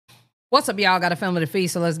What's up, y'all? Got a family to feed,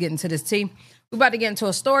 so let's get into this tea. We're about to get into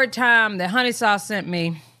a story time that Honey Sauce sent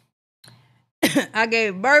me. I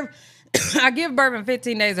gave birth. I give birth in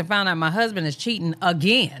 15 days and found out my husband is cheating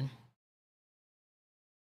again.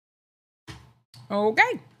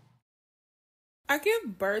 Okay. I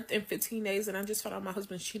give birth in 15 days and I just found out my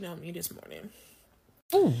husband's cheating on me this morning.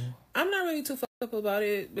 Ooh. I'm not really too fucked up about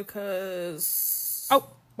it because... Oh,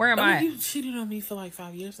 where am I? You cheated on me for like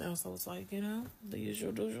 5 years now, so it's like, you know, the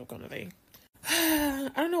usual kind of thing. I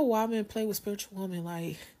don't know why I've been playing with spiritual woman.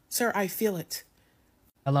 Like, sir, I feel it.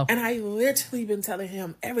 Hello. And I literally been telling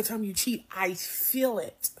him, every time you cheat, I feel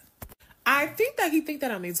it. I think that he think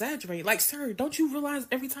that I'm exaggerating. Like, sir, don't you realize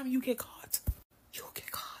every time you get caught, you'll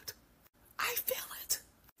get caught. I feel it.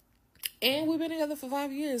 And we've been together for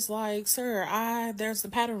 5 years. Like, sir, there's the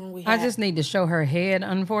pattern we have. I just need to show her head,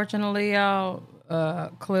 unfortunately, y'all.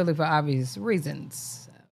 Clearly for obvious reasons.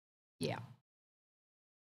 Yeah.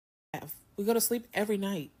 We go to sleep every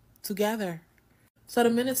night together. So the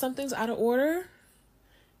minute something's out of order,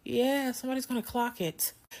 yeah, somebody's gonna clock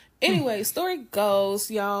it. Anyway, story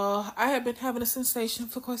goes, y'all, I have been having a sensation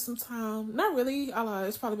for quite some time. Not really, I lied,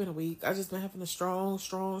 it's probably been a week. I just been having a strong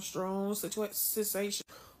sensation.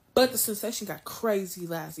 But the sensation got crazy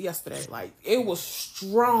yesterday. Like, it was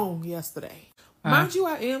strong yesterday. Mind you,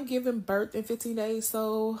 I am giving birth in 15 days.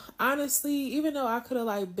 So, honestly, even though I could have,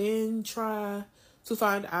 like, been trying to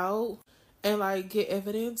find out and, like, get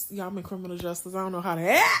evidence, y'all, I'm in criminal justice. I don't know how to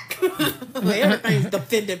act. Everything's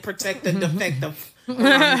defended, protected, defective.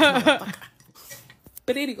 But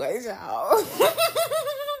anyways, y'all.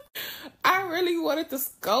 I really wanted to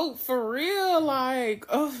scope for real. Like,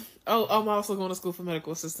 oh, I'm also going to school for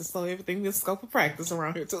medical assistance, so everything is scope of practice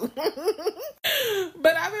around here too.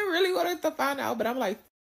 But I've been really wanting to find out. But I'm like,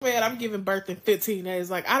 man, I'm giving birth in 15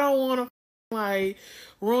 days. Like, I don't want to like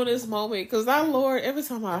ruin this moment because Lord, every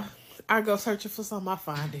time I go searching for something, I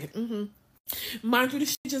find it. Mind you,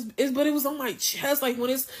 this shit but it was on my chest. Like,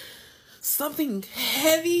 when it's something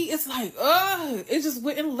heavy, it's like, it just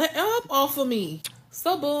wouldn't let up off of me.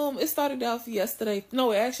 So boom, it started off yesterday.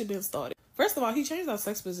 No, it actually been started. First of all, he changed our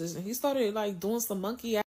sex position. He started like doing some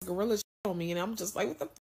monkey ass gorilla shit on me, and I'm just like, what the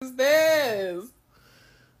f is this?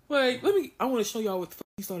 Like, I want to show y'all what the f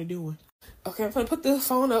he started doing. Okay, I'm gonna put the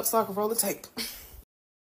phone up so I can roll the tape.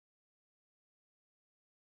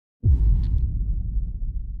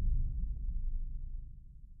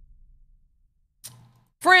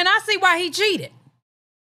 Friend, I see why he cheated.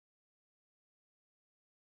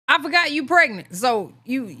 I forgot you pregnant, so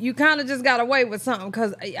you kind of just got away with something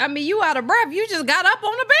because, I mean, you out of breath. You just got up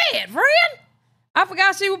on the bed, friend. I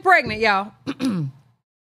forgot she was pregnant, y'all.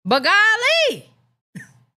 But golly.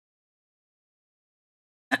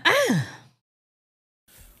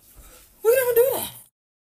 We don't do that.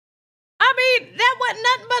 I mean, that wasn't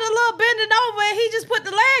nothing but a little bending over and he just put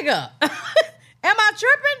the leg up. Am I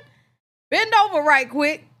tripping? Bend over right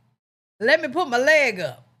quick. Let me put my leg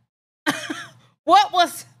up. What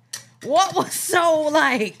was so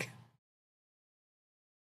like?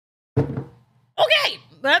 Okay,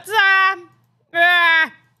 that's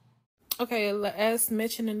Okay, as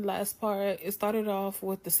mentioned in the last part, it started off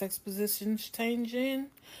with the sex position changing.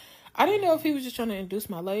 I didn't know if he was just trying to induce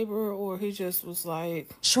my labor or he just was like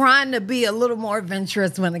trying to be a little more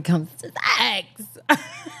adventurous when it comes to sex.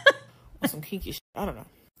 Some kinky shit. I don't know.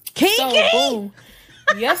 Kinky? So boom.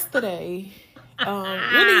 Yesterday,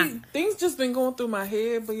 really, things just been going through my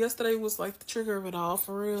head, but yesterday was like the trigger of it all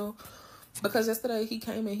for real. Because yesterday he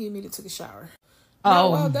came and he immediately took a shower.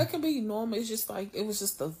 Now, well, that can be normal. It's just like, it was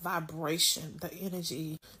just the vibration, the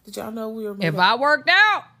energy. Did y'all know we were made I worked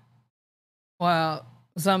out? Well,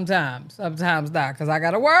 sometimes not, because I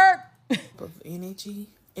gotta work. Of energy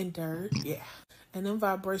and dirt, yeah. And them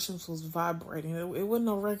vibrations was vibrating. It wasn't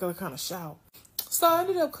no regular kind of shower. So I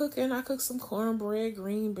ended up cooking. I cooked some cornbread,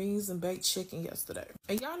 green beans, and baked chicken yesterday.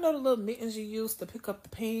 And y'all know the little mittens you use to pick up the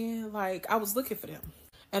pan? Like, I was looking for them.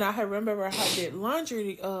 And I remember I did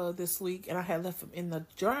laundry this week, and I had left them in the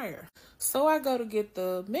dryer. So I go to get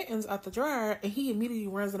the mittens out the dryer, and he immediately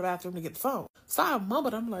runs to the bathroom to get the phone. So I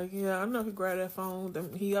mumbled. I'm like, yeah, I know he grabbed that phone.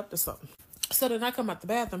 Then he up to something. So then I come out the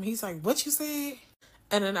bathroom. He's like, what you said?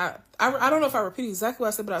 And then I don't know if I repeated exactly what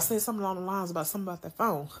I said, but I said something along the lines about something about that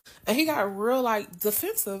phone. And he got real, like,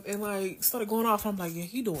 defensive and, like, started going off. I'm like, yeah,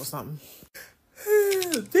 he doing something.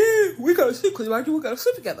 Damn, we gotta sleep because we gotta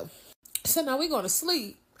sleep together. So now we going to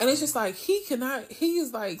sleep. And it's just like, he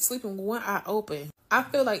is like sleeping with one eye open. I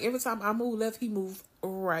feel like every time I move left, he moved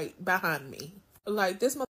right behind me. Like,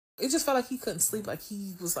 this it just felt like he couldn't sleep. Like,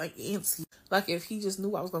 he was like antsy. Like, if he just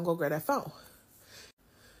knew I was going to go grab that phone.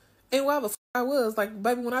 And while the I was, like,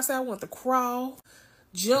 baby, when I say I want to crawl,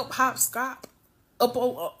 jump, hop, skop up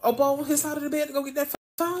on his side of the bed to go get that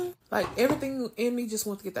phone. Like, everything in me just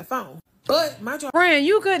wants to get that phone. But my job, friend,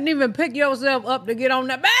 you couldn't even pick yourself up to get on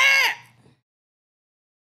that bed.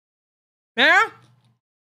 Yeah?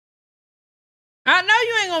 I know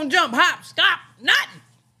you ain't gonna jump, hop, stop, nothing.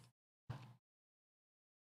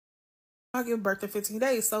 I give birth in 15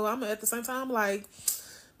 days. So I'm at the same time like,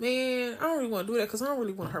 man, I don't really want to do that because I don't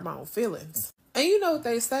really want to hurt my own feelings. And you know what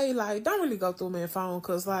they say, like, don't really go through a man's phone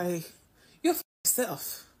because, like, you're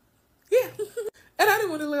yourself. Yeah. And I didn't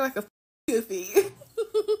want to look like a goofy. So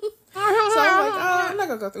I'm like, oh, I'm not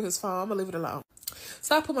going to go through his phone. I'm going to leave it alone.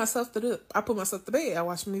 So I put myself to bed. I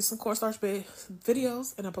watched me some cornstarch bed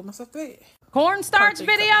videos and I put myself to bed. Cornstarch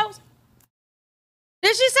videos?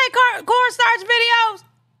 Did she say cornstarch videos?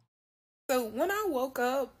 So when I woke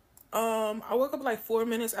up, like 4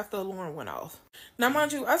 minutes after the alarm went off. Now,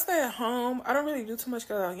 mind you, I stay at home. I don't really do too much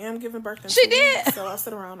because I am giving birth in 2 weeks, so I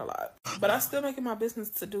sit around a lot. But I still make it my business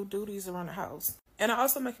to do duties around the house. And I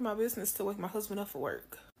also make it my business to wake my husband up for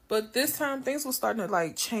work. But this time, things were starting to,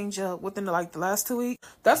 like, change up within, the last 2 weeks.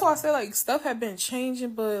 That's why I say, like, stuff had been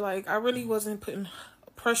changing, but, like, I really wasn't putting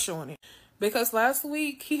pressure on it. Because last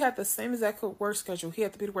week, he had the same exact work schedule. He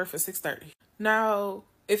had to be to work for 6:30. Now,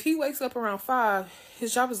 if he wakes up around 5,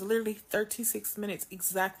 his job is literally 36 minutes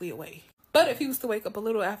exactly away. But if he was to wake up a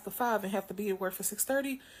little after 5 and have to be at work for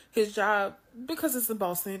 6:30, his job, because it's in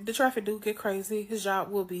Boston, the traffic do get crazy, his job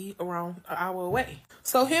will be around an hour away.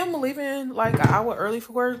 So him leaving like an hour early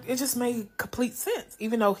for work, it just made complete sense.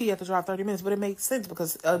 Even though he had to drive 30 minutes, but it made sense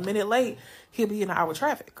because a minute late, he'll be in an hour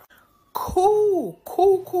traffic. Cool.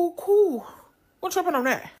 We're tripping on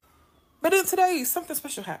that. But then today, something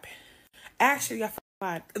special happened. Actually, I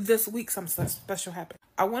forgot this week something special happened.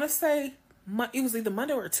 I want to say it was either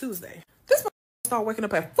Monday or Tuesday. This started waking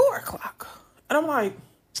up at 4 o'clock. And I'm like,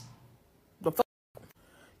 the fuck?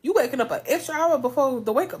 You waking up an extra hour before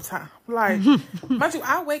the wake up time. Like, mind you,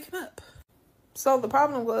 I waking up. So the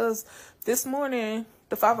problem was this morning,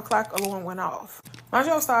 the 5 o'clock alarm went off. Mind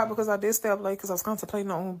you, I was tired because I did stay up late because I was contemplating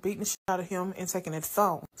on beating the shit out of him and taking his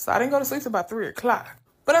phone. So I didn't go to sleep till about 3 o'clock.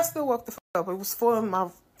 But I still woke the fuck up. It was 4 my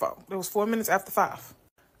phone. It was 4 minutes after 5.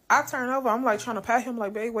 I turn over. I'm like trying to pat him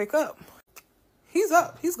like, babe, wake up. He's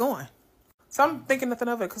up. He's going. So I'm thinking nothing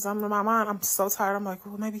of it because I'm in my mind. I'm so tired. I'm like,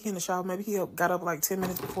 well, maybe he in the shower. Maybe he got up like 10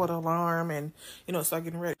 minutes before the alarm and, start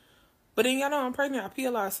getting ready. But then y'all know I'm pregnant. I pee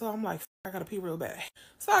a lot. So I'm like, I got to pee real bad.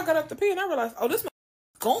 So I got up to pee and I realized, oh, this man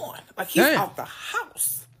gone. Like he's out the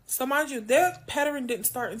house. So mind you, their pattern didn't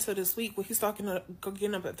start until this week where he's getting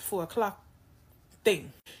up at the 4 o'clock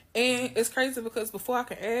thing. And it's crazy because before I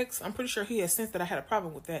could ask, I'm pretty sure he had sensed that I had a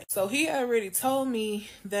problem with that. So he already told me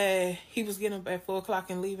that he was getting up at 4 o'clock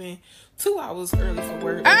and leaving 2 hours early for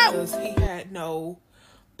work because he had no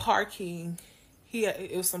parking.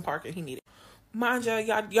 It was some parking he needed. Mind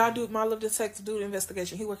y'all do my little detective do the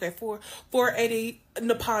investigation. He worked at 480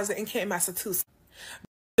 Neponset in Kent, Massachusetts.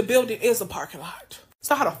 The building is a parking lot.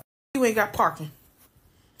 So how the you ain't got parking?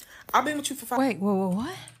 I've been with you for 5. Wait,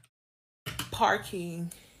 what?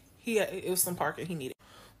 Parking. It was some parking he needed.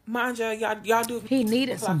 Mind y'all do. He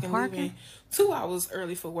needed some parking. 2 hours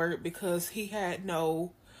early for work because he had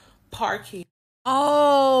no parking.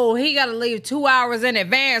 Oh, he got to leave 2 hours in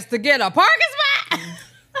advance to get a parking spot.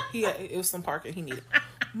 It was some parking he needed.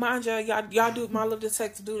 Mind y'all do my little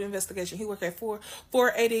detective do the investigation. He worked at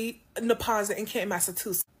 480 Neponset in Kent,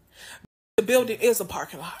 Massachusetts. The building is a parking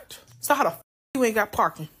lot. So how the you ain't got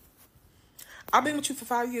parking? I've been with you for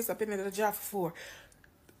 5 years. I've been at the job for 4.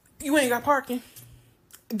 You ain't got parking?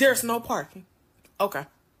 There's no parking. Okay.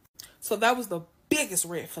 So that was the biggest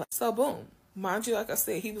red flag. So boom. Mind you, like I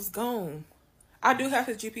said, he was gone. I do have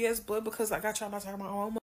his GPS, but because I got y'all not to hurt my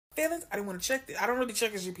own feelings, I didn't want to check it. I don't really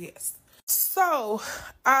check his GPS. So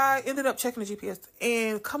I ended up checking the GPS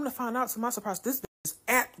and come to find out, to my surprise, this is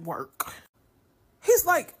at work. He's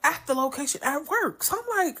like at the location at work. So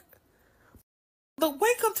I'm like, the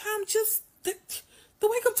wake up time the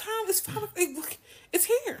wake up time is 5 o'clock. It's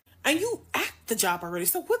here. And you at the job already.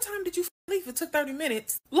 So what time did you leave? It took 30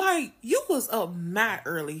 minutes. Like, you was up mad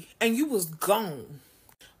early and you was gone.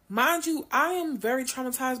 Mind you, I am very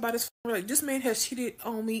traumatized by this. Like, this man has cheated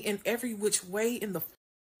on me in every which way in the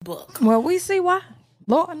book. Well, we see why.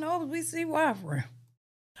 Lord knows we see why, friend.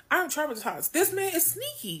 I'm traumatized. This man is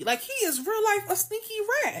sneaky. Like, he is real life a sneaky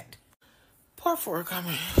rat. Part 4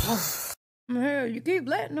 coming. Hell, you keep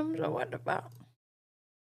letting them, so what about?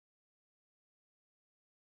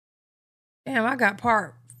 Damn, I got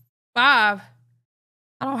part 5.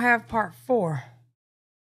 I don't have part 4.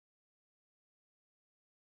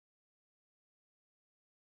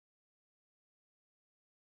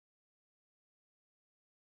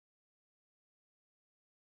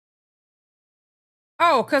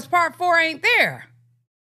 Oh, because part 4 ain't there.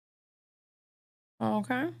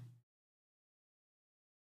 Okay.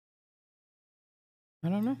 I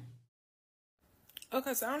don't know.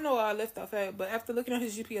 Okay, so I don't know where I left off at, but after looking at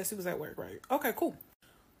his GPS, he was at work, right? Okay, cool.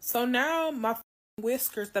 So now my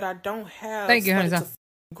whiskers that I don't have Thank you, started honey. to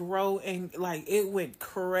grow, and like it went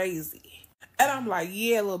crazy. And I'm like,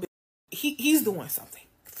 yeah, a little bit. He's doing something.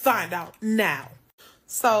 Find out now.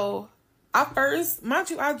 So I first, mind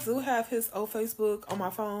you, I do have his old Facebook on my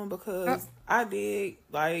phone because I did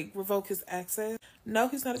like revoke his access. No,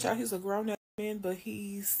 he's not a child. He's a grown man, but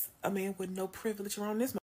he's a man with no privilege around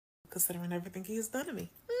this, considering everything he has done to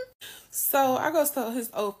me. So I go to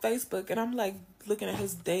his old Facebook and I'm like looking at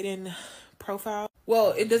his dating profile.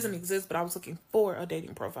 Well, it doesn't exist, but I was looking for a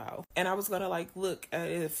dating profile, and I was gonna like look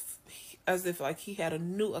at as if like he had a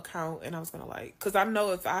new account, and I was gonna like, because I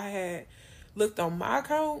know if I had looked on my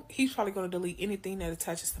account, he's probably gonna delete anything that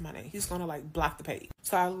attaches to my name. He's gonna like block the page.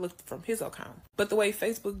 So I looked from his account. But the way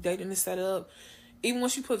Facebook dating is set up, even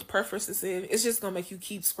once you put preferences in, it's just gonna make you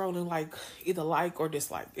keep scrolling like either like or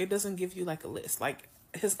dislike. It doesn't give you like a list like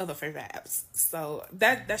his other favorite apps. So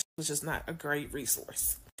that was just not a great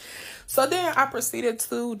resource. So then I proceeded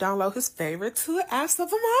to download his favorite 2 apps of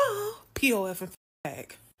them all, POF and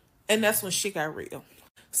Fag. And that's when shit got real.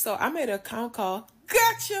 So I made an account called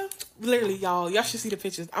Gotcha. Literally, y'all should see the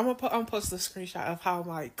pictures. I'm gonna post a screenshot of how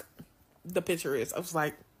like the picture is. I was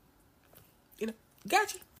like,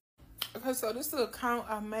 gotcha. Okay, so this is the account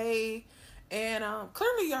I made, and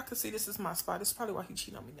clearly y'all can see this is my spot. This is probably why he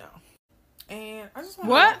cheated on me now. And I just want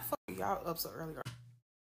to know fuck y'all up so early.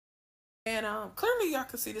 And clearly y'all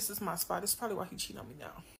can see this is my spot. This is probably why he cheated on me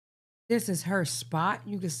now. This is her spot.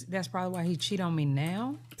 You can. That's probably why he cheated on me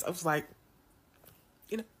now. I was like,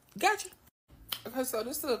 gotcha. Okay, so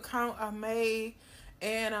this is the account I made,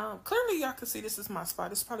 and clearly y'all can see this is my spot.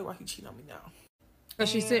 This is probably why he cheated on me now. Because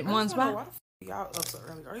she sit in one spot. Why the fuck y'all up so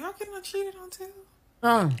early? Are y'all getting cheated on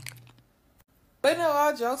too? But no,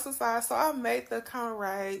 all jokes aside, so I made the account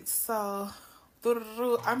right. So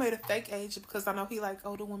I made a fake age because I know he like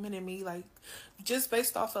older women than me, like just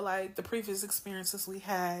based off of like the previous experiences we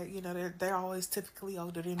had. They're always typically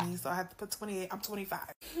older than me, so I had to put 28. I'm 25.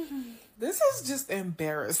 This is just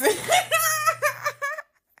embarrassing.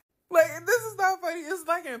 Like, this is not funny. It's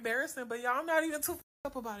like embarrassing, but y'all not even too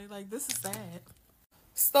up about it. Like, this is sad.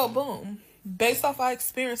 So boom, based off our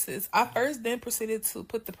experiences, I first then proceeded to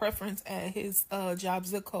put the preference at his job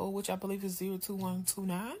zip code, which I believe is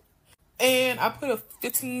 02129. And I put a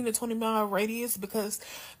 15 to 20 mile radius because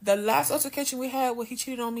the last altercation we had where he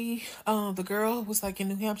cheated on me, the girl was like in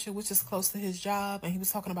New Hampshire, which is close to his job. And he was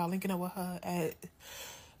talking about linking up with her at,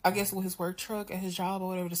 I guess, with his work truck at his job or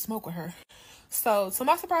whatever to smoke with her. So to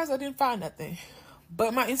my surprise, I didn't find nothing.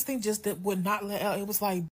 But my instinct just would not let out. It was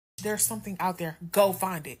like, there's something out there. Go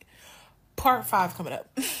find it. Part 5 coming up.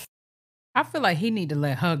 I feel like he need to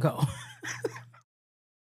let her go.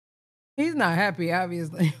 He's not happy,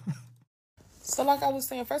 obviously. So like I was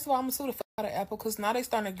saying, first of all, I'm going to sue the fuck out of Apple because now they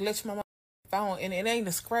starting to glitch my phone, and it ain't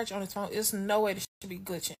a scratch on his phone. It's no way this should be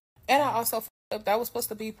glitching. And I also fucked up. That was supposed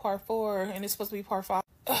to be part 4, and it's supposed to be part 5.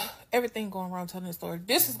 Ugh, everything going wrong telling this story.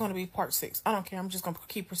 This is going to be part 6. I don't care. I'm just going to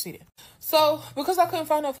keep proceeding. So because I couldn't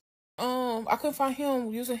find I couldn't find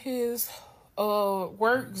him using his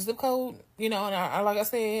work zip code, and I like I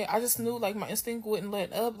said, I just knew like my instinct wouldn't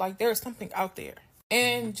let up. Like there's something out there.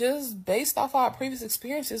 And just based off our previous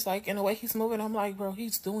experiences, like in the way he's moving, I'm like, bro,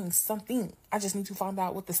 he's doing something. I just need to find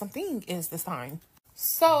out what the something is this time.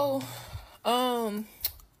 So, I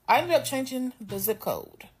ended up changing the zip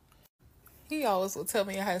code. He always would tell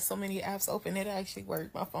me I had so many apps open, it actually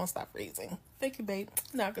worked. My phone stopped freezing. Thank you, babe.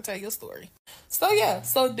 Now I can tell you a story. So yeah,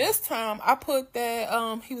 so this time I put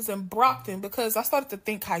that he was in Brockton because I started to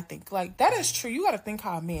think how I think. Like, that is true. You got to think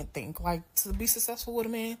how a man think. Like, to be successful with a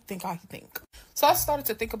man, think how he think. So I started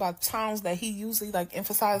to think about towns that he usually like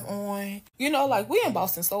emphasize on. Like we in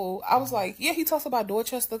Boston. So I was like, yeah, he talks about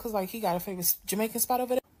Dorchester because like he got a favorite Jamaican spot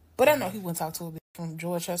over there. But I know he went out to a bit from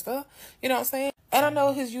Dorchester. You know what I'm saying? And I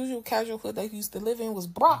know his usual casual hood that he used to live in was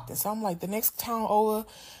Brockton. So I'm like, the next town over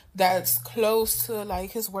that's close to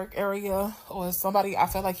like his work area or somebody I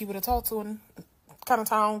felt like he would have talked to and kind of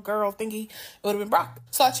town girl thingy, it would have been Brockton.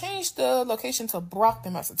 So I changed the location to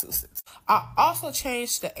Brockton, Massachusetts. I also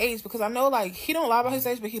changed the age because I know like he don't lie about his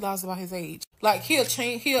age, but he lies about his age. Like he'll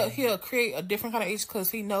create a different kind of age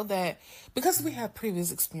because he know that because we have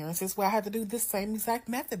previous experiences where I had to do this same exact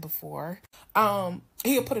method before.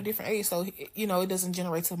 He'll put a different age so it doesn't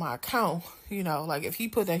generate to my account. Like if he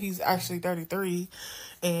put that he's actually 33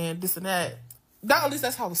 and this and that. At least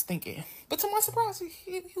that's how I was thinking. But to my surprise,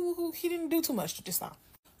 he didn't do too much this time.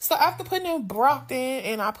 So after putting in Brockton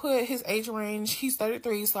and I put his age range, he's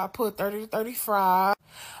 33, so I put 30 to 35.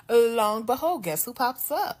 Long behold, guess who pops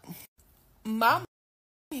up? My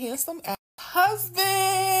handsome husband.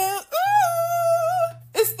 Ooh,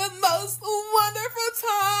 it's the most wonderful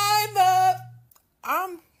time.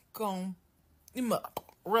 I'm going him up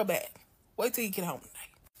real bad. Wait till he get home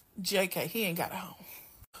tonight. JK, he ain't got a home.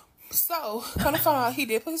 So, kind of found out he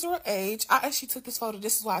did put his real age. I actually took this photo.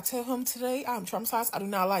 This is why I tell him today I'm traumatized. I do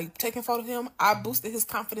not like taking photo of him. I boosted his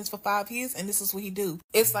confidence for 5 years, and this is what he do.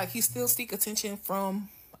 It's like he still seek attention from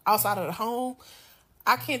outside of the home.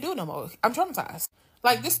 I can't do it no more. I'm traumatized.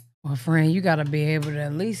 Like this. Well, friend, you got to be able to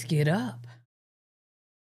at least get up.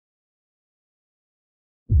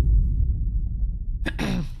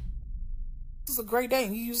 This is a great day.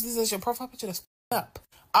 You use this as your profile picture. That's up.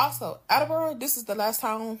 Also, Attleboro, this is the last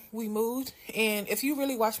time we moved. And if you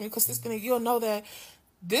really watch me consistently, you'll know that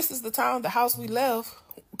this is the town, the house we left,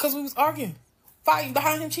 because we was arguing, fighting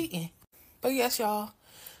behind him cheating. But yes, y'all,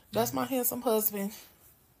 that's my handsome husband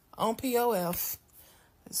on POF,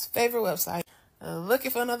 his favorite website,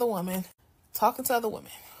 looking for another woman, talking to other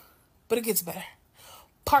women. But it gets better.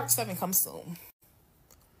 Part 7 comes soon.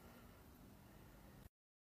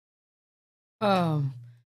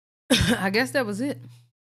 I guess that was it.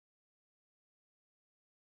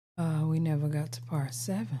 We never got to part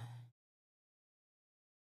 7.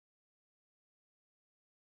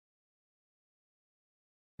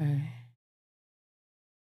 Okay.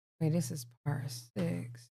 Wait, this is part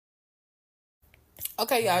 6.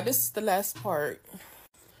 Okay, y'all, this is the last part.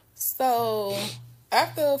 So,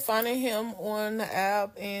 after finding him on the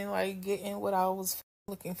app and, like, getting what I was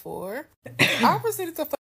looking for, I proceeded to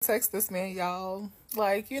text this man, y'all.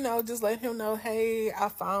 Like, you know, just let him know, hey, I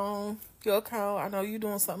found your account. I know you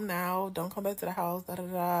doing something now. Don't come back to the house. Da da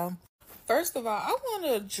da. First of all, I want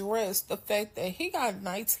to address the fact that he got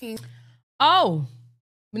 19. Oh,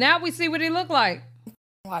 now we see what he looked like.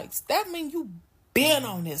 Likes. That means you been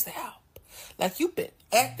on this app. Like, you been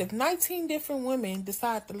active. 19 different women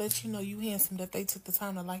decide to let you know you handsome, that they took the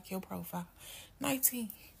time to like your profile. 19.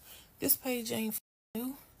 This page ain't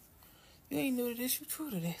new. You ain't new to this. You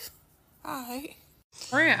true to this. All right.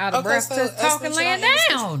 Friend out of breath, just talking, laying down.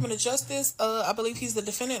 Department of Justice, I believe he's the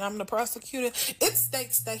defendant. I'm the prosecutor. It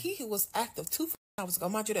states that he was active 2 hours ago.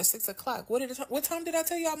 Mind you, at 6 o'clock. What time did I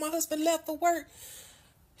tell y'all my husband left for work?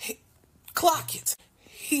 Clock it.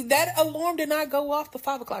 That alarm did not go off to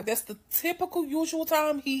 5 o'clock. That's the typical usual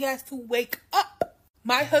time he has to wake up.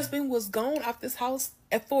 My husband was gone out this house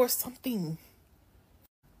at 4 something.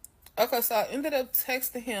 Okay, so I ended up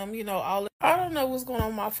texting him, you know, I don't know what's going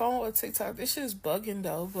on my phone or TikTok. This shit is bugging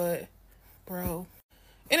though, but bro.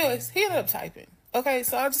 Anyways, he ended up typing. Okay,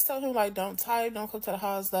 so I just told him, like, don't type, don't come to the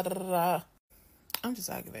house, da da da da. I'm just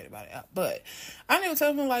aggravated about it. But I didn't even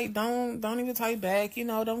tell him, like, don't even type back, you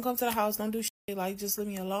know, don't come to the house, don't do shit, like, just leave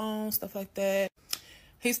me alone, stuff like that.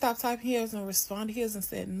 He stopped typing, he hasn't responded, he hasn't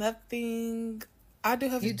said nothing. I do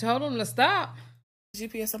have. You told him to stop.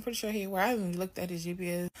 GPS, I'm pretty sure he where I haven't even looked at his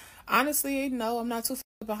GPS. Honestly, no, I'm not too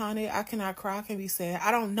behind it. I cannot cry, I can be sad.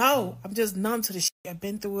 I don't know. I'm just numb to the shit. I've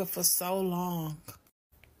been through it for so long.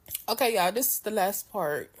 Okay, y'all, this is the last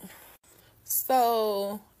part.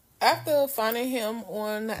 So, after finding him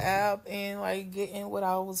on the app and, like, getting what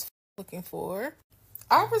I was looking for,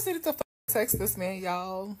 I proceeded to text this man,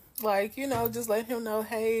 y'all. Like, you know, just let him know,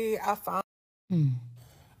 hey, I found.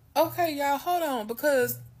 Okay, y'all, hold on,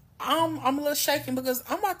 because I'm a little shaken because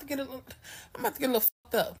I'm about to get a little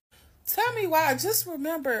fucked up. Tell me why. I just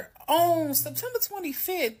remember on September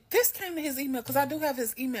 25th, this came to his email because I do have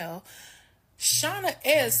his email. Shauna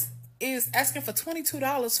S is asking for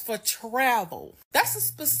 $22 for travel. That's a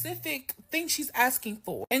specific thing she's asking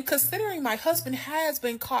for. And considering my husband has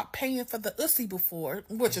been caught paying for the ussy before,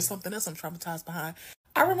 which is something else I'm traumatized behind,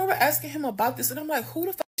 I remember asking him about this and I'm like, who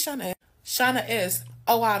the fuck is Shauna S? Shauna S.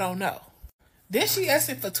 Oh, I don't know. Then she asked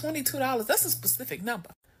him for $22. That's a specific number.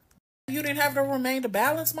 You didn't have the remainder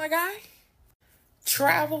balance, my guy?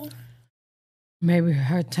 Travel? Maybe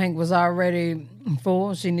her tank was already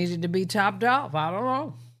full. She needed to be topped off. I don't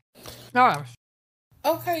know. Gosh.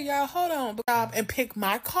 Okay, y'all, hold on. And pick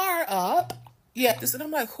my car up. Yeah, and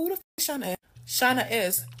I'm like, who the f*** is Shauna S? Shauna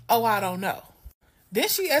S. Oh, I don't know. Then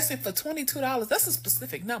she asked him for $22. That's a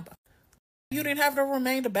specific number. You didn't have the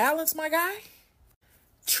remainder balance, my guy?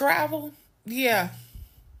 Travel? Yeah,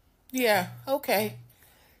 okay.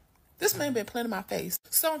 This man been playing in my face.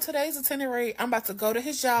 So on today's itinerary, I'm about to go to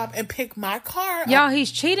his job and pick my car up. Y'all,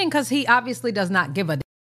 he's cheating because he obviously does not give a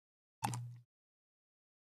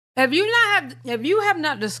If you have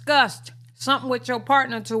not discussed something with your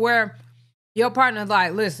partner to where Your partner's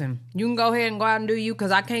like, listen, you can go ahead and go out and do you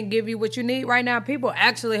because I can't give you what you need right now. People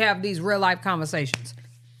actually have these real life conversations.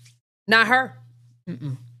 Not her.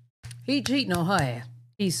 Mm-mm. He cheating on her ass.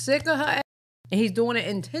 He's sick of her ass and he's doing it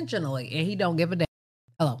intentionally and he don't give a damn.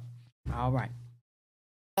 Hello. All right.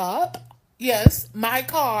 Yes, my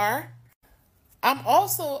car. I'm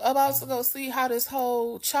also about to go see how this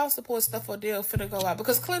whole child support stuff ordeal finna go out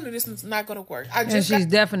because clearly this is not going to work. And she's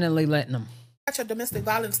definitely letting them. Got your domestic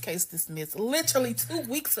violence case dismissed literally 2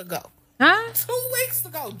 weeks ago. Huh? 2 weeks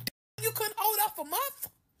ago. You couldn't hold off a month?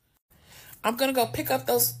 I'm going to go pick up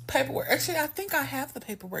those paperwork. Actually, I think I have the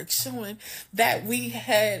paperwork showing that we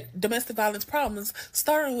had domestic violence problems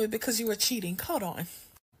starting with because you were cheating. Hold on.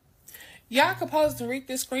 Y'all can pause and read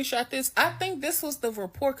this, screenshot this. I think this was the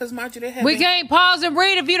report because mind you, they had. We can't pause and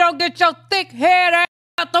read if you don't get your thick head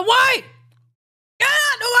out the way. Get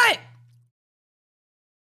out the way.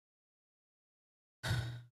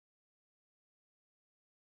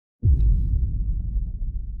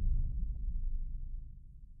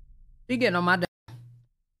 She getting on my damn.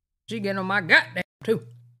 She getting on my goddamn too.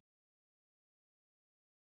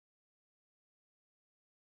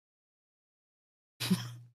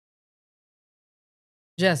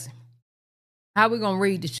 Jesse, how we gonna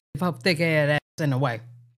read this shit if her thick ass in the way?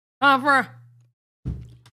 Friend?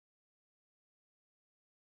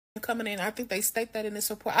 Coming in, I think they state that in this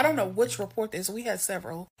report. I don't know which report this. We had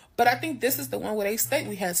several, but I think this is the one where they state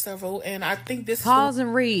we had several, and I think this pause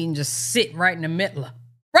and read and just sit right in the middle.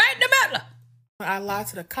 Right in the middle. I lied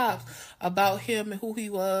to the cops about him and who he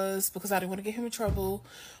was because I didn't want to get him in trouble.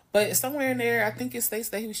 But somewhere in there, I think it states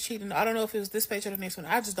that he was cheating. I don't know if it was this page or the next one.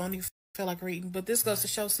 I just don't even feel like reading. But this goes to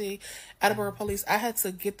show, see, Attleboro Police, I had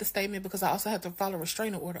to get the statement because I also had to file a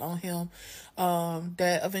restraining order on him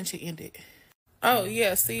that eventually ended. Oh,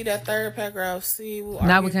 yeah. See that third paragraph. See,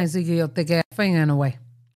 now we can't see your thick ass finger in the way.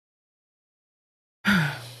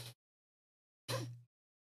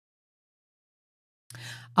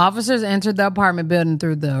 Officers entered the apartment building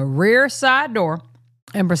through the rear side door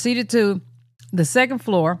and proceeded to the second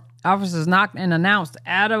floor. Officers knocked and announced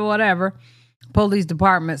out of whatever police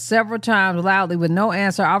department several times loudly with no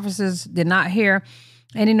answer. Officers did not hear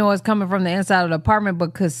any noise coming from the inside of the apartment,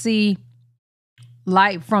 but could see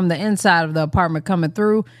light from the inside of the apartment coming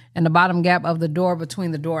through and the bottom gap of the door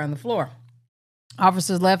between the door and the floor.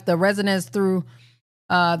 Officers left the residence through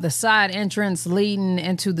the side entrance leading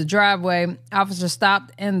into the driveway. Officers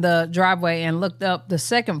stopped in the driveway and looked up the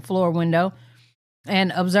second floor window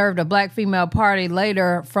and observed a black female party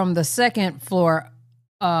later from the second floor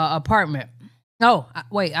apartment. Oh,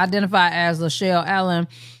 wait, identified as Lachelle Allen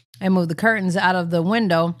and moved the curtains out of the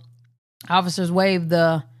window. Officers waved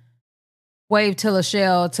to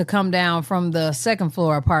Lachelle to come down from the second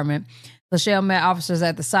floor apartment. Lachelle met officers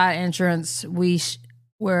at the side entrance,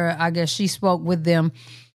 where I guess she spoke with them.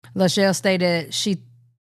 Lachelle stated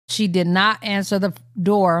she did not answer the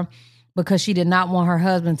door because she did not want her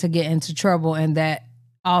husband to get into trouble, and that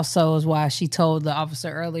also is why she told the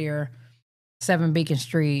officer earlier 7 Beacon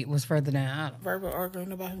Street was further down. Verbal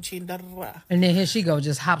arguing about him cheating, And then here she go,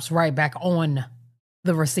 just hops right back on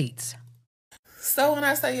the receipts. So when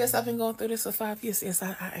I say yes, I've been going through this for 5 years. Yes,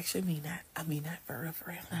 I actually mean that. I mean that for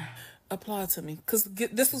real. Applaud to me. Because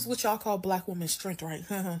this is what y'all call black woman strength, right?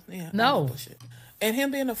 Yeah. No. And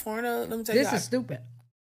him being a foreigner, let me tell you. This is stupid.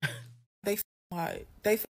 They hard.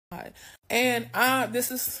 And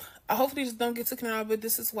hopefully this don't get taken out, but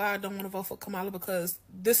this is why I don't want to vote for Kamala, because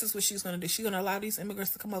this is what she's going to do. She's going to allow these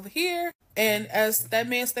immigrants to come over here. And as that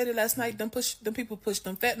man stated last night, them people push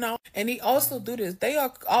them fentanyl. And he also do this. They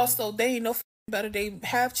ain't no better. They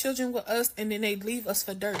have children with us and then they leave us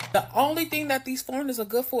for dirt. The only thing that these foreigners are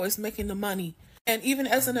good for is making the money. And even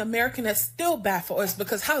as an American, that's still bad for us,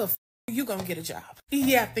 because how the f*** are you gonna get a job?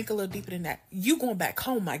 Yeah, think a little deeper than that. You going back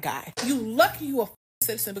home, my guy. You lucky you a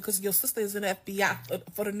citizen because your sister is in the FBI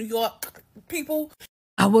for the New York people.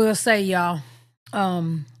 I will say, y'all,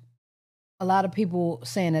 a lot of people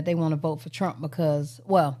saying that they want to vote for Trump because,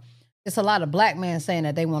 well, it's a lot of black men saying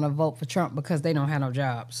that they want to vote for Trump because they don't have no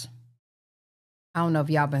jobs. I don't know if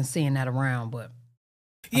y'all been seeing that around, but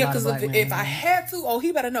yeah, because if I had to,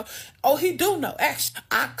 he better know. He do know. Actually,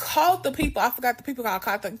 I called the people. I forgot the people. I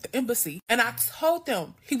called the embassy, and I told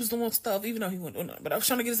them he was doing stuff, even though he wasn't doing nothing. But I was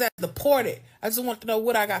trying to get his ass deported. I just want to know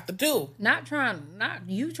what I got to do. Not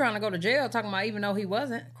you trying to go to jail. Talking about even though he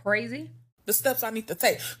wasn't crazy. The steps I need to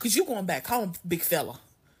take, because you going back home, big fella.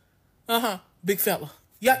 Big fella.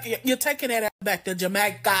 You're taking that ass back to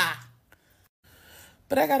Jamaica.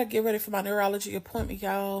 But I got to get ready for my neurology appointment,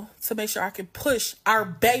 y'all, to make sure I can push our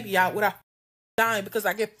baby out without dying because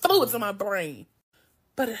I get fluids in my brain.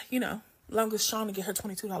 But, long as Shauna get her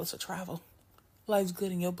 $22 for travel. Life's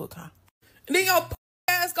good in your book, huh? And then your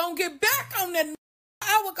ass gonna get back on that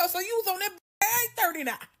hour ago, so you was on that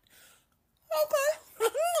 8:39. Okay.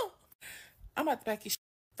 I'm about to back your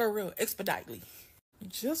for real, expeditely.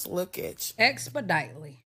 Just look at you.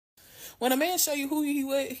 Expeditely. When a man show you who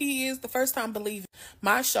he is the first time, believe it.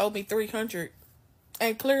 Mine showed me 300.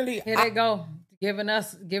 And clearly Here they go. Giving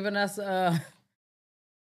us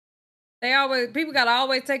people gotta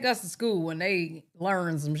always take us to school when they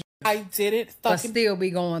learn some shit. I didn't but still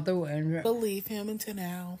be going through it and believe him until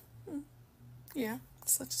now. Yeah,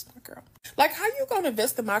 such a smart girl. Like, how you gonna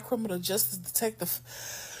invest in my criminal justice detective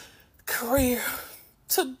career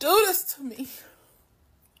to do this to me?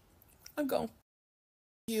 I'm going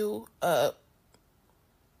you up.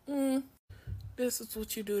 This is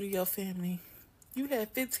what you do to your family. You had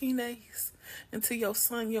 15 days until your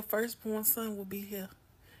firstborn son, will be here.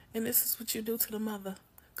 And this is what you do to the mother.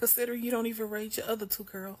 Considering you don't even raise your other two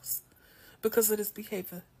girls because of this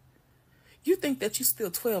behavior. You think that you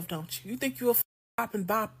still 12, don't you? You think you're a bop and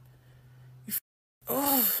bop.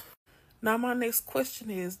 Now my next question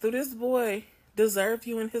is, do this boy deserve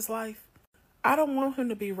you in his life? I don't want him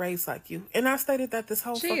to be raised like you. And I stated that this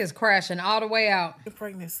whole she is crashing all the way out.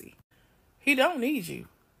 Pregnancy. He don't need you.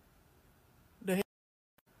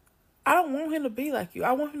 I don't want him to be like you.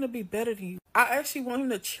 I want him to be better than you. I actually want him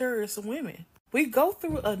to cherish women. We go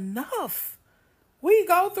through enough.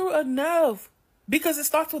 Because it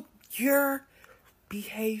starts with your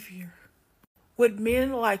behavior. With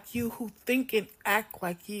men like you who think and act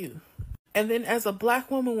like you. And then as a black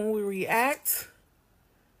woman, when we react,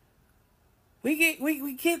 we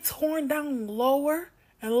get torn down lower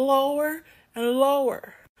and lower and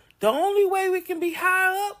lower. The only way we can be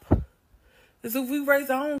high up is if we raise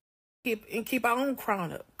our own and keep our own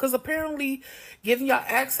crown up. Because apparently giving y'all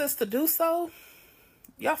access to do so,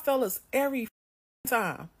 y'all fellas every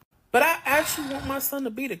time. But I actually want my son to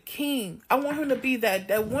be the king. I want him to be that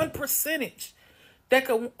 1% that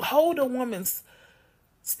can hold a woman's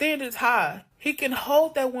standards high. He can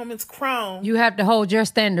hold that woman's crown. You have to hold your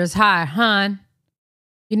standards high, hon.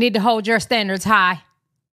 You need to hold your standards high.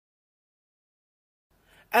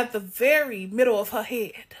 At the very middle of her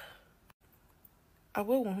head. I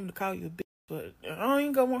would want him to call you a bitch, but I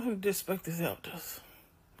ain't gonna want him to disrespect his elders.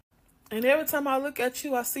 And every time I look at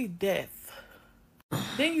you, I see death.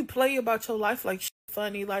 Then you play about your life like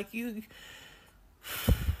funny, like you...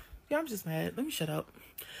 Yeah, I'm just mad. Let me shut up.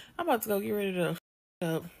 I'm about to go get ready to shut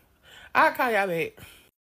up. I'll call y'all back.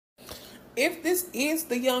 If this is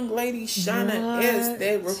the young lady, Shauna S.,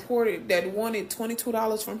 that reported that wanted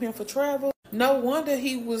 $22 from him for travel, no wonder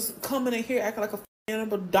he was coming in here acting like a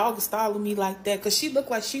animal, dog styling me like that. Because she looked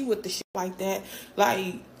like she with the shit like that.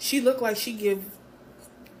 Like, she looked like she give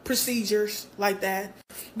procedures like that.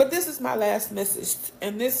 But this is my last message.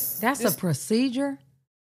 And this... That's a procedure?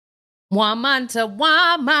 Woman to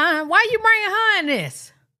woman. Why you bringing her in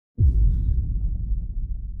this?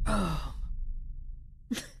 Oh.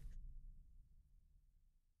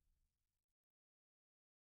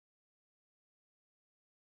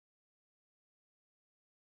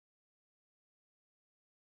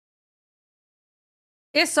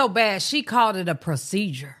 It's so bad, she called it a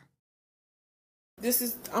procedure. I'm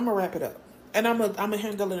going to wrap it up. And I'm going to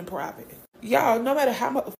handle it in private. Y'all, no matter how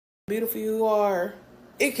much beautiful you are,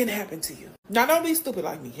 it can happen to you. Now, don't be stupid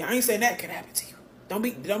like me. I ain't saying that can happen to you. Don't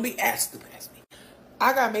be as stupid as me.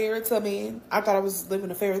 I got married to a man. I thought I was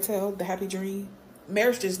living a fairy tale, the happy dream.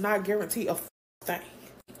 Marriage does not guarantee a thing.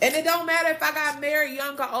 And it don't matter if I got married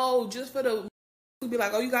young or old, just for the to be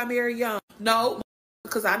like, oh, you got married young. No,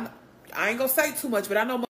 because I ain't gonna say too much, but I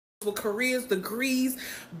know with careers, degrees,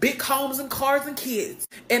 big homes and cars and kids.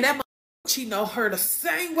 And that cheating on her the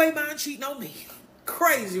same way mine cheating on me.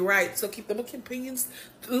 Crazy, right? So keep them opinions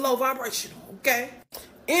low vibrational, okay?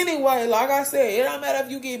 Anyway, like I said, it don't matter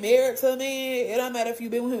if you get married to me. It don't matter if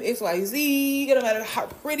you've been with him XYZ. It don't matter how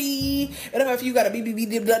pretty. It don't matter if you got a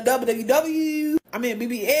BBBWW. I mean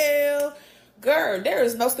BBL. Girl, there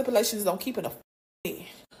is no stipulations on keeping a man.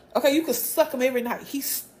 Okay, you can suck him every night. He's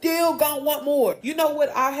still gonna want more. You know what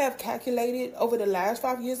I have calculated over the last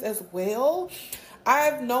 5 years as well?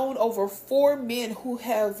 I've known over 4 men who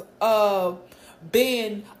have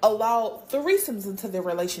been allowed threesomes into their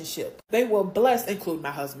relationship. They were blessed, including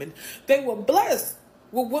my husband. They were blessed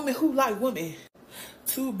with women who like women.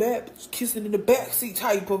 2 bad kissing in the backseat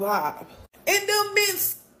type of vibe. And them men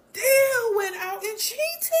still went out and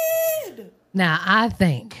cheated. Now, I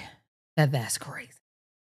think that that's crazy.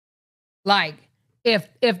 Like, if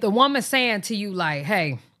the woman's saying to you, like,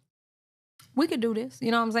 hey, we could do this.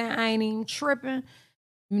 You know what I'm saying? I ain't even tripping.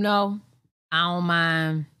 You know, I don't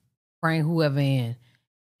mind bring whoever in.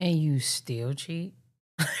 And you still cheat?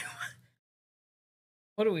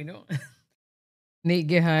 What are we doing? Need to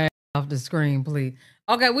get her ass off the screen, please.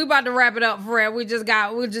 Okay, we about to wrap it up, Fred. We just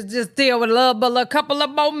deal with a couple of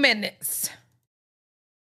more minutes.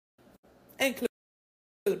 Include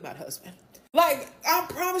my husband. Like, I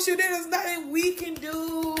promise you, there is nothing we can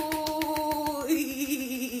do.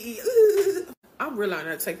 I'm really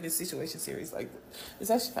not taking this situation serious. Like, it's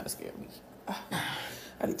actually kind of scared me.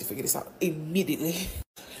 I need to figure this out immediately.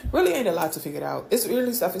 Really ain't a lot to figure out. It's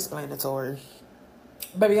really self-explanatory.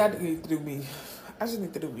 Baby, I need to do me. I just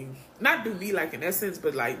need to do me. Not do me like in essence,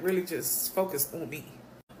 but like really just focus on me.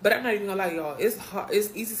 But I'm not even gonna lie, y'all. It's hard. It's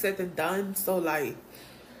easy said than done. So like,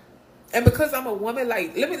 and because I'm a woman,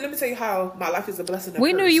 like let me tell you how my life is a blessing.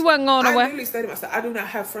 We knew you wasn't going away. I literally said to myself, I do not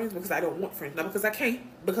have friends because I don't want friends. Not because I can't,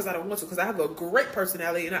 because I don't want to. Because I have a great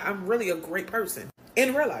personality and I'm really a great person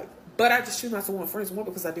in real life. But I just choose not to want friends. One,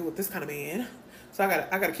 because I deal with this kind of man, so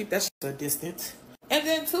I gotta keep that shit a distance. And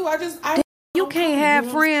then two, you can't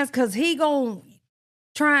have friends because he gonna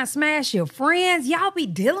try and smash your friends. Y'all be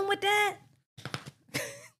dealing with that?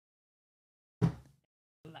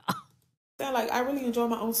 Like, I really enjoy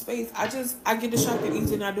my own space. I get distracted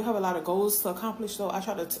easily, and I do have a lot of goals to accomplish, so I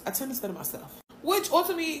tend to study myself, which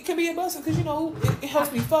ultimately can be a blessing because, you know, it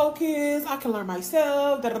helps me focus. I can learn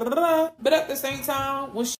myself, but at the same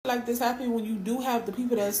time, when shit like this happens, when you do have the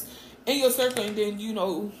people that's in your circle, and then, you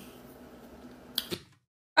know,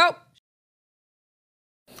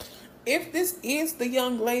 if this is the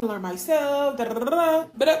young lady, learn myself,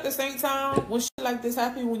 but at the same time, when shit like this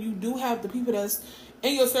happens, when you do have the people that's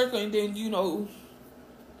in your circle, and then, you know,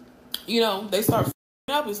 they start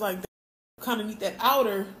up, it's like they kind of need that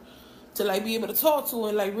outer to, like, be able to talk to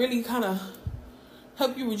and, like, really kind of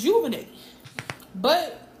help you rejuvenate.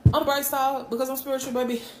 But on the bright side, because I'm spiritual,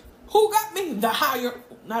 baby, who got me? The higher,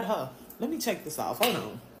 not her. Let me check this off. Hold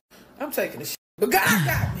on. I'm taking the shit. But God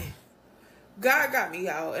got me. God got me,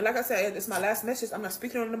 y'all. And like I said, it's my last message. I'm not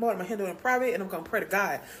speaking on it anymore. I'm going to handle it in private, and I'm going to pray to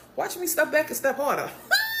God. Watch me step back and step harder.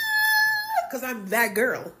 Because I'm that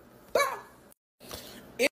girl.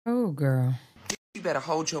 Oh, girl. You better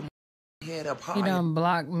hold your head up high. He done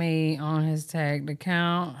blocked me on his tagged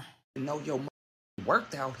account. You know your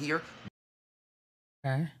worked out here.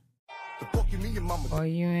 Okay. Boy,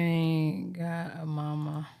 you ain't got a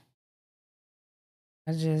mama.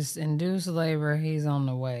 I just induced labor. He's on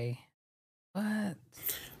the way. What?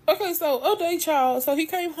 Okay, so update, y'all. So he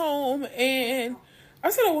came home, and I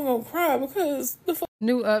said I wasn't gonna cry because the fuck.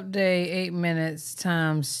 New update, 8 minutes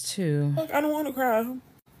times 2. Fuck, I don't want to cry,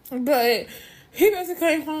 but he basically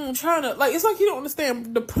came home trying to, like, it's like you don't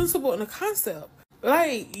understand the principle and the concept.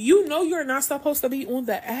 Like, you know, you're not supposed to be on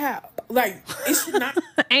the app. Like, it should not.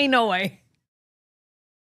 Ain't no way.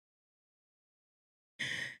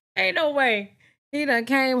 Ain't no way. He done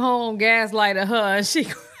came home, gaslighted her, and she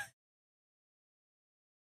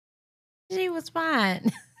was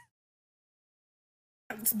fine.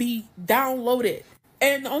 Be downloaded.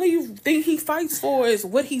 And the only thing he fights for is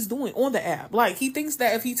what he's doing on the app. Like, he thinks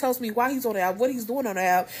that if he tells me why he's on the app, what he's doing on the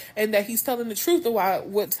app, and that he's telling the truth about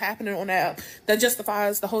what's happening on the app, that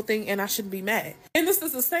justifies the whole thing, and I shouldn't be mad. And this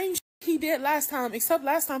is the same he did last time, except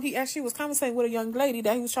last time he actually was conversating with a young lady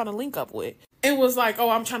that he was trying to link up with. It was like, oh,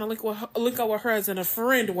 I'm trying to link up with her as in a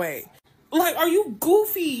friend way. Like, are you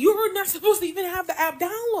goofy? You're not supposed to even have the app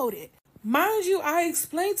downloaded. Mind you, I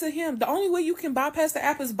explained to him the only way you can bypass the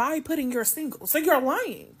app is by putting you're single. So you're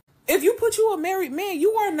lying. If you put you a married man,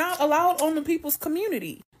 you are not allowed on the people's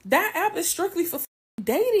community. That app is strictly for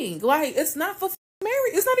dating. Like, it's not for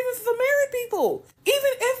married. It's not even for married people.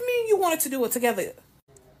 Even if me and you wanted to do it together.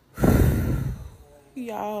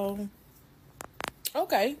 Y'all.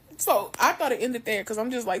 Okay. So I thought it ended there because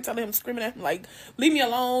I'm just like telling him, screaming at him like, leave me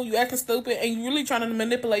alone. You acting stupid and you really trying to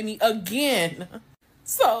manipulate me again.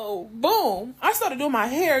 So, boom, I started doing my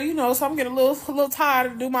hair, you know, so I'm getting a little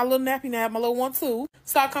tired to do my little nappy nap, my little 1-2.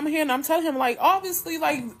 Start coming here and I'm telling him, like, obviously,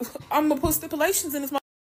 like, I'm going to put stipulations in this.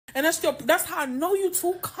 And that's how I know you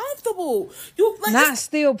too comfortable. You like, not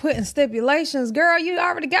still putting stipulations. Girl, you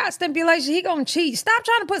already got stipulations. He going to cheat. Stop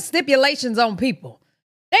trying to put stipulations on people.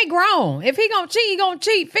 They grown. If he going to cheat, he going to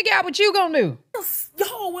cheat. Figure out what you going to do.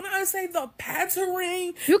 Yo, when I say the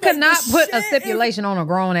pattering. You cannot put a stipulation on a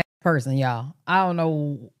grown ass person, y'all. I don't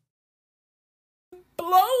know.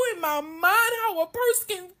 Blowing my mind how a person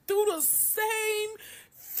can do the same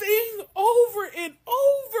thing over and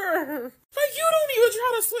over. Like, you don't even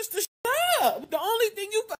try to switch the shit up. The only thing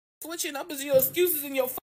you got switching up is your excuses and your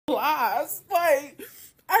lies. Like,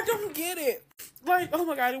 I don't get it. Like, oh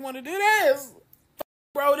my God, I didn't want to do this.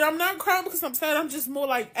 bro. I'm not crying because I'm sad. I'm just more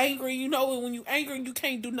like angry. You know, when you angry and you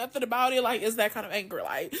can't do nothing about it, like, it's that kind of anger.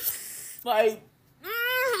 Like,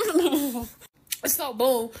 so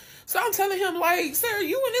boom. So I'm telling him, like, sir,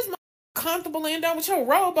 you and this comfortable laying down with your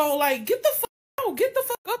robe on, like, get the fuck out, get the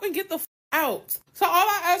fuck up and get the fuck out. So all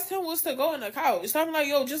I asked him was to go on the couch. So I'm like,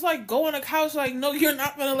 yo, just like go on the couch. Like, no, you're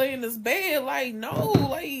not gonna lay in this bed. Like, no,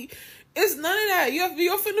 like, it's none of that.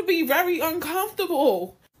 You're finna be very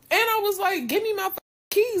uncomfortable. And I was like, give me my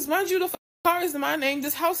keys. Mind you, the car is in my name.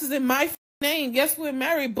 This house is in my name. Yes, we're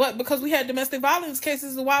married, but because we had domestic violence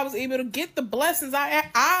cases, is why I was able to get the blessings I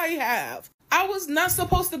have. I was not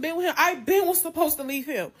supposed to be with him. was supposed to leave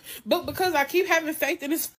him. But because I keep having faith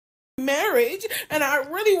in his marriage, and I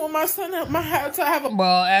really want my son to have a...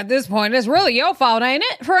 Well, at this point, it's really your fault, ain't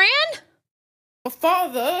it, friend? A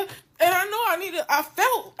father. And I know I'm not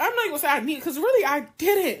even gonna say I need, because really I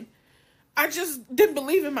didn't. I just didn't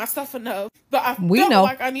believe in myself enough. But I felt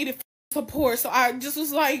like I needed support. So I just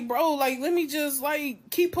was like, bro, like, let me just, like,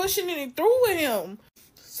 keep pushing it through with him.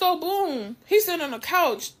 So boom, he's sitting on the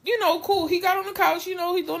couch. You know, cool. He got on the couch. You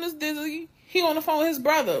know, he's doing his dizzy. He on the phone with his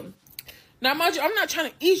brother. Now, mind you, I'm not trying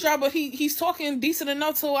to eavesdrop, but he's talking decent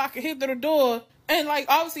enough so I can hit through the door. And, like,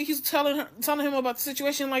 obviously he's telling him about the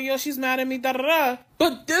situation. Like, yo, she's mad at me, da-da-da.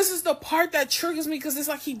 But this is the part that triggers me, because it's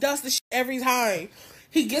like he does this shit every time.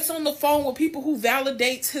 He gets on the phone with people who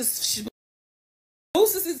validates his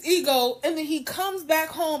boosts his ego, and then he comes back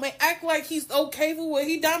home and act like he's okay with what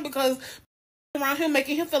he done because around him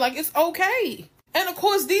making him feel like it's okay. And of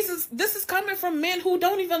course, this is coming from men who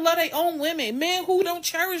don't even love their own women, men who don't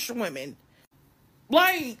cherish women.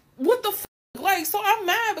 Like, what the f***? Like, so I'm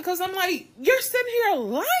mad because I'm like, you're sitting here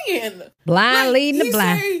lying. Blind like, leading the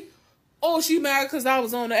blind. Say, oh, she mad because I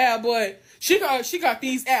was on the app, but she got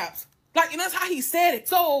these apps. Like, and that's how he said it.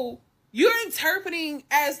 So you're interpreting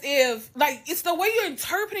as if, like, it's the way you're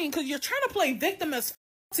interpreting, because you're trying to play victim as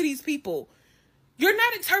to these people. You're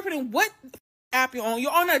not interpreting what app you're on.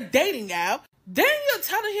 You're on a dating app. Then you're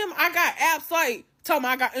telling him I got apps, like, tell me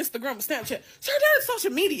I got Instagram and Snapchat. Sir, that is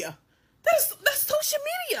social media. That's social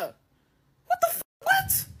media. What the f***?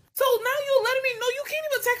 What? So now you're letting me know you can't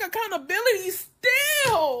even take accountability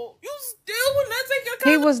still. You still would not take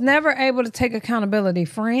accountability. He was never able to take accountability,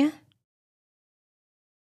 friend.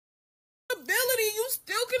 You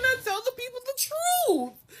still cannot tell the people the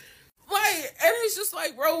truth. Like, and it's just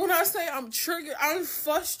like, bro, when I say I'm triggered, I'm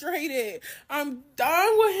frustrated. I'm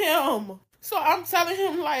done with him. So I'm telling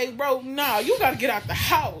him, like, bro, nah, you gotta get out the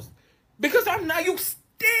house. Because you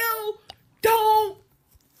still don't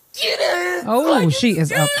get it. Oh, like, she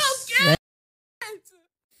is upset.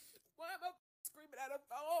 Why am I screaming at a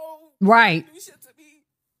phone? Right. Do shit to me.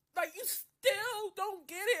 Like, you still don't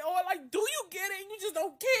get it. Or, like, do you get it and you just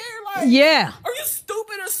don't care? Like, yeah. Are you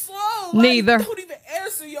stupid or slow? Neither. Don't even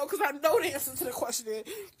answer, yo, because I know the answer to the question.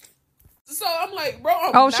 So I'm like, bro,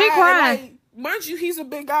 I'm oh, she mad. crying. Like, mind you, he's a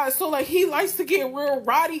big guy, so like he likes to get real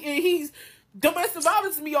roddy, and he's domestic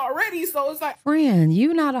violence me already. So it's like, friend,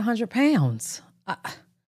 you not 100 pounds.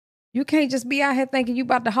 You can't just be out here thinking you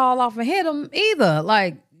about to haul off and hit him either.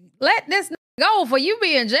 Like, let this go for you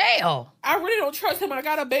be in jail. I really don't trust him. I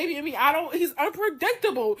got a baby in me. He's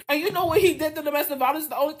unpredictable. And you know what he did to domestic violence?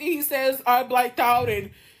 The only thing he says, I blacked out,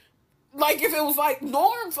 and like, if it was like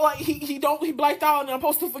norms, like he blacked out and I'm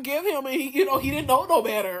supposed to forgive him, and he didn't know no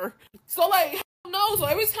better. So like, no. So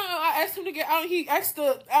every time I asked him to get out, he asked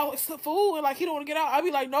the fool, and like he don't want to get out, I'd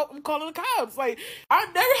be like, nope, I'm calling the cops. Like, I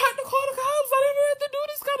never had to call the cops. I never had to do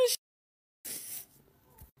this kind of shit.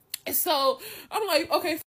 And so I'm like,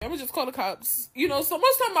 okay, I'm gonna just call the cops. You know, so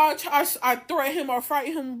most time I threaten him or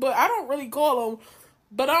frighten him, but I don't really call him.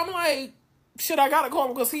 But I'm like, shit, I gotta call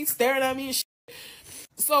him because he's staring at me and shit.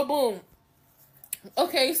 So boom.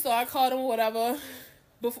 Okay, so I called him or whatever.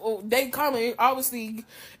 Before they coming, obviously,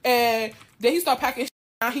 and then he start packing shit.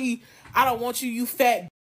 Now I don't want you, you fat.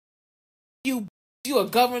 You a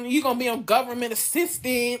government. You gonna be on government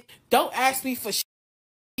assistant. Don't ask me for shit.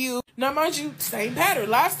 You now, mind you, same pattern.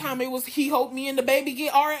 Last time it was he hoped me and the baby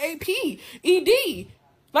get RAPED.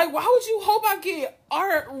 Like, why would you hope I get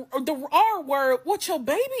the R word with your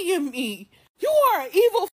baby in me? You are an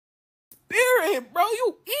evil spirit, bro.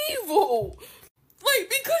 You evil. Like,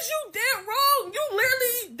 because you did wrong. You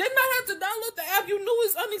literally did not have to download the app. You knew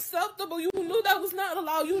it's unacceptable. You knew that was not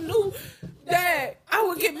allowed. You knew that I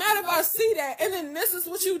would get mad if I see that. And then this is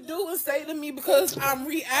what you do and say to me because I'm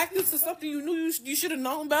reacting to something you knew you should have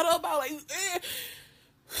known better about. Like,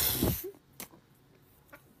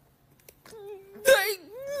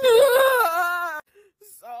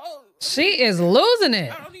 so she is losing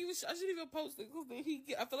it. I shouldn't even post it because then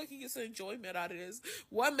I feel like he gets some enjoyment out of this.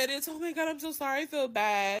 1 minute, it's, oh my God, I'm so sorry, I feel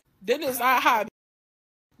bad. Then it's aha.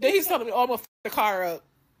 Then he's telling me, oh, I'm gonna f the car up.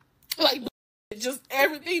 Like, just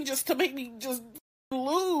everything just to make me just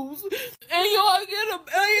lose. And it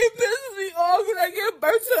pisses me off because I give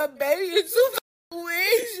birth to a baby in 2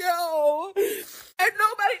 weeks, yo. And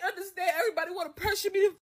nobody understand. Everybody want to pressure me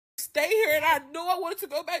to stay here, and I knew I wanted to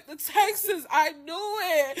go back to Texas. I knew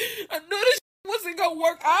it. I knew this wasn't gonna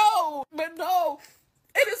work out, but no,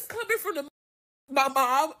 it is coming from my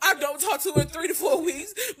mom. I don't talk to her in 3 to 4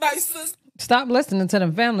 weeks. My sister. Stop listening to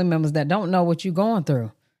them family members that don't know what you're going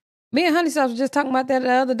through. Me and Honey Sauce was just talking about that the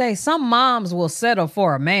other day. Some moms will settle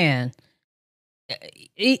for a man,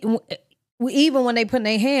 even when they putting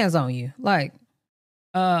their hands on you. Like,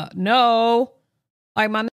 no,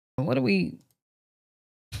 like what are we?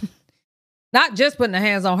 Not just putting their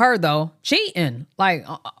hands on her though, cheating, like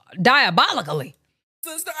diabolically.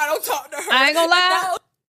 Sister, I don't talk to her. I ain't gonna lie. No.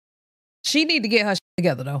 She need to get her shit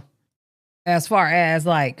together though. As far as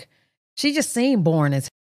like, she just seemed boring as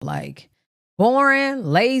hell. Like boring,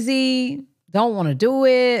 lazy, don't want to do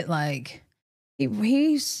it. Like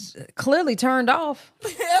he's clearly turned off.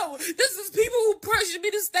 Hell, this is people who pressure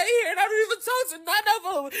me to stay here, and I don't even talk to none of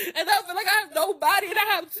them. And I feel like I have nobody, and I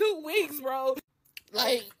have 2 weeks, bro.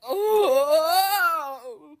 Like,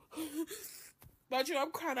 oh. But you know,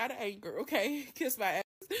 I'm crying out of anger, okay? Kiss my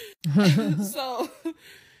ass. So,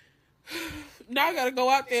 now I gotta go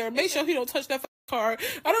out there and make sure he don't touch that car.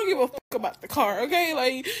 I don't give a fuck about the car, okay?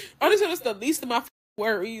 Like, honestly, that's the least of my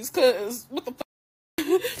worries, because what the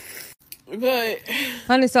fuck? But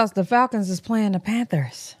Honey Sauce, the Falcons is playing the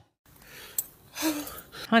Panthers.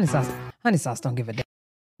 Honey Sauce don't give a damn.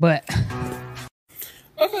 But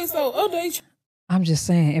okay, so I'm just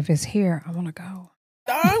saying, if it's here, I want to go.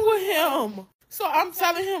 I'm with him. So I'm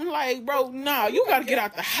telling him, like, bro, nah, you gotta get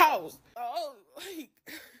out the house. Oh, like,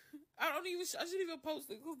 I shouldn't even post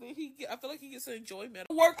it because then I feel like he gets some enjoyment.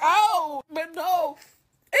 Work out, but no,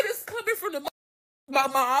 it is coming from my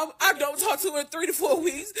mom. I don't talk to her in 3 to 4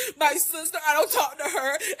 weeks. My sister, I don't talk to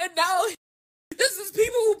her, and now this is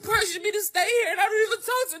people who pressure me to stay here, and I don't even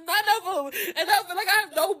talk to none of them. And I feel like I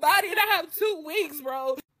have nobody, and I have 2 weeks,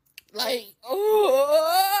 bro. Like,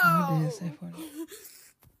 oh.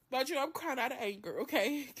 But you know, I'm crying out of anger,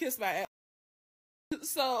 okay? Kiss my ass.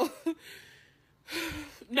 So,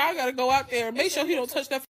 now I gotta go out there and make sure he don't touch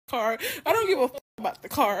that car. I don't give a fuck about the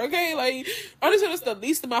car, okay? Like, honestly, that's the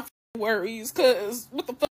least of my worries, because what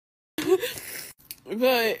the fuck?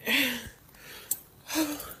 But,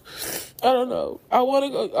 I don't know. I want to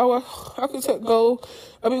go. I could go.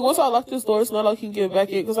 I mean, once I lock this door, it's not like you can get back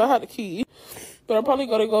in, because I had the key. But I'm probably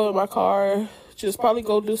going to go in my car, just probably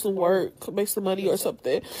go do some work, make some money or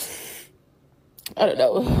something. I don't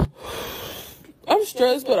know. I'm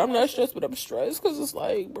stressed, but I'm not stressed, but I'm stressed. Because it's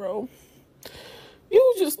like, bro,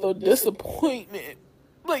 you just a disappointment.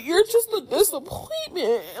 Like, you're just a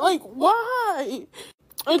disappointment. Like, why?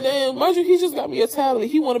 And then, mind you, he just got me a tablet.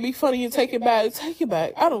 He want to be funny and take it back. Take it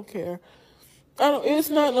back. I don't care. It's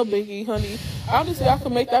not no biggie, honey. Honestly, I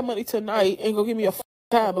can make that money tonight and go give me a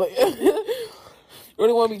tablet.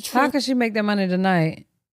 Really want to be true. How can she make that money tonight?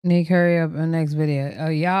 Nick, hurry up in the next video. Oh,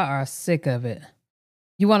 y'all are sick of it.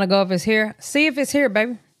 You want to go if it's here? See if it's here,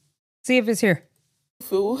 baby. See if it's here.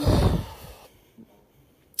 Fool.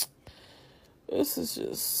 This is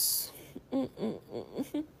just...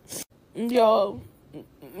 Y'all,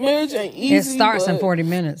 marriage ain't easy. It starts in 40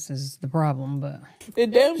 minutes is the problem, but... It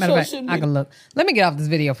damn sure shouldn't be. I can look. Let me get off this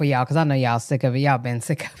video for y'all, because I know y'all sick of it. Y'all been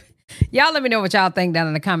sick of it. Y'all let me know what y'all think down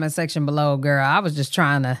in the comment section below, girl. I was just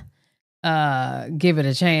trying to give it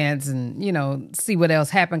a chance and, you know, see what else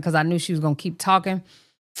happened, because I knew she was going to keep talking.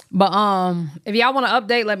 But if y'all want to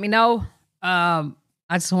update, let me know. I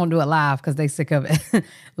just want to do it live because they sick of it.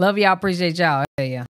 Love y'all. Appreciate y'all. Yeah.